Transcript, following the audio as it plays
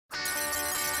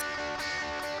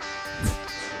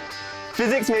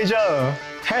Physics major!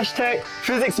 Hashtag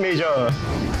physics major!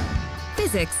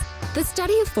 Physics, the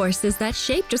study of forces that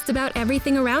shape just about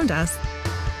everything around us.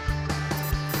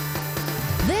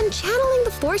 Then channeling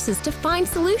the forces to find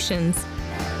solutions.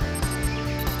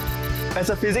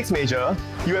 As a physics major,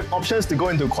 you have options to go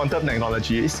into quantum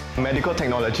technologies, medical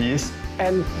technologies,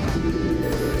 and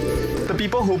the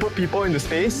people who put people into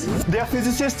space, they are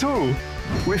physicists too.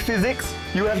 With physics,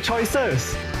 you have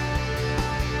choices.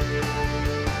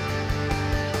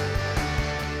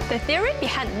 The theory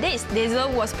behind this laser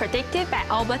was predicted by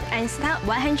Albert Einstein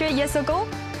 100 years ago.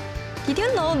 Did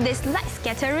you know this light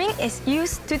scattering is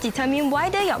used to determine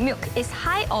whether your milk is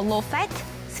high or low fat,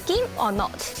 skim or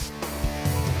not?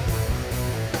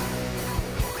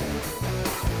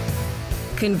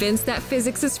 Convinced that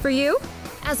physics is for you?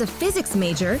 As a physics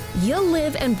major, you'll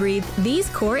live and breathe these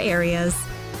core areas.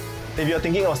 If you're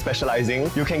thinking of specializing,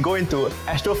 you can go into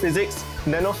astrophysics,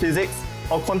 nanophysics,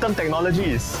 or quantum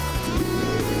technologies.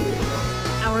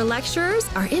 Our lecturers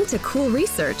are into cool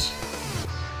research.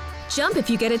 Jump if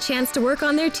you get a chance to work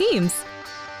on their teams.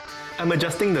 I'm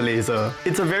adjusting the laser.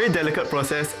 It's a very delicate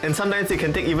process, and sometimes it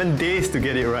can take even days to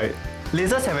get it right.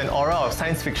 Lasers have an aura of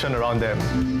science fiction around them,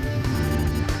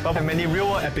 but have many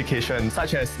real-world applications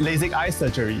such as LASIK eye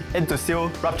surgery and to seal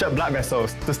ruptured blood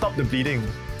vessels to stop the bleeding.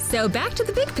 So back to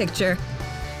the big picture.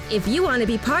 If you want to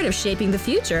be part of shaping the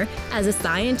future as a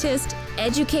scientist,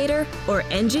 educator, or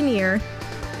engineer,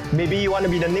 maybe you want to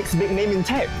be the next big name in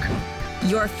tech.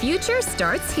 your future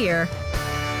starts here.